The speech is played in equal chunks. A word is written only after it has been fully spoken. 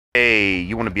Hey,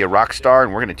 you want to be a rock star,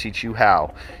 and we're going to teach you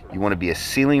how. You want to be a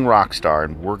ceiling rock star,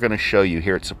 and we're going to show you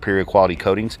here at Superior Quality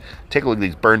Coatings. Take a look at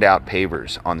these burned out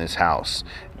pavers on this house.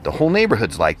 The whole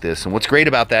neighborhood's like this, and what's great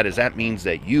about that is that means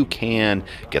that you can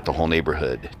get the whole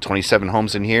neighborhood. 27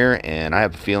 homes in here, and I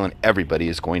have a feeling everybody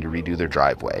is going to redo their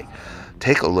driveway.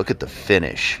 Take a look at the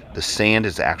finish. The sand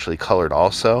is actually colored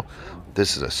also.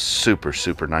 This is a super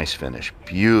nice finish.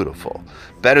 Beautiful.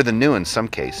 Better than new in some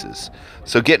cases.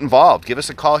 So get involved. Give us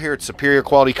a call here at Superior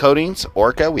Quality Coatings,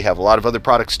 ORCA. We have a lot of other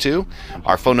products too.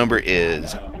 Our phone number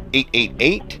is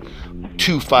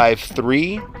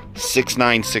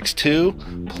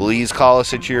 888-253-6962. Please call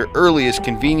us at your earliest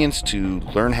convenience to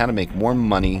learn how to make more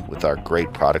money with our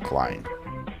great product line.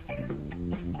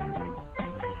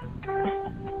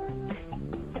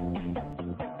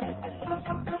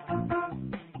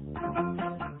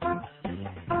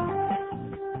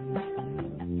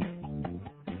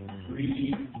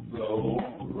 Go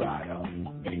right up,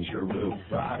 get your roof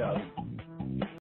right up.